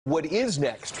What is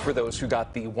next for those who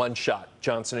got the one-shot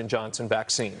Johnson & Johnson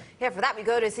vaccine? Yeah, for that we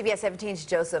go to CBS 17's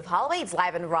Joseph Holloway. He's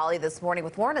live in Raleigh this morning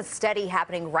with more on a study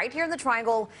happening right here in the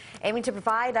Triangle, aiming to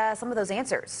provide some of those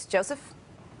answers. Joseph?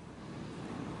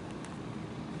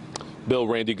 Bill,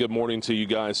 Randy, good morning to you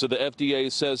guys. So the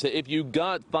FDA says that if you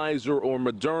got Pfizer or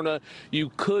Moderna,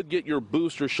 you could get your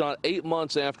booster shot 8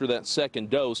 months after that second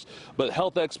dose. But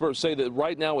health experts say that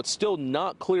right now it's still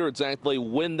not clear exactly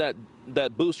when that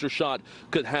booster shot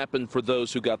could happen for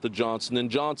those who got the Johnson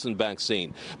 & Johnson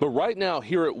vaccine. But right now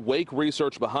here at Wake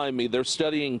Research behind me, they're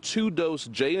studying 2-dose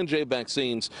J&J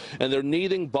vaccines, and they're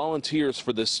needing volunteers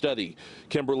for this study.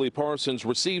 Kimberly Parsons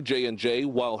received J&J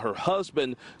while her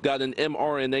husband got an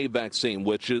mRNA vaccine,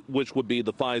 which would be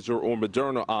the Pfizer or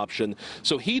Moderna option.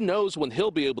 So he knows when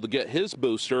he'll be able to get his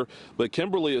booster, but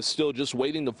Kimberly is still just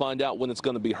waiting to find out when it's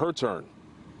going to be her turn.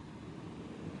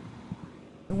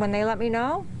 When they let me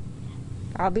know,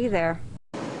 I'll be there.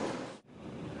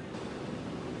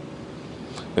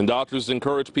 And doctors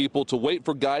encourage people to wait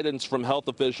for guidance from health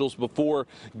officials before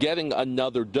getting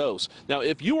another dose. Now,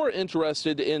 if you are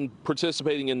interested in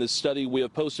participating in this study, we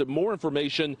have posted more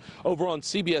information over on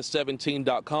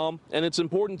CBS17.com. And it's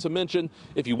important to mention,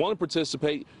 if you want to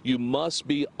participate, you must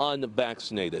be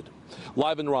unvaccinated.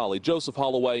 Live in Raleigh, Joseph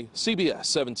Holloway, CBS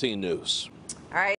 17 News. All right.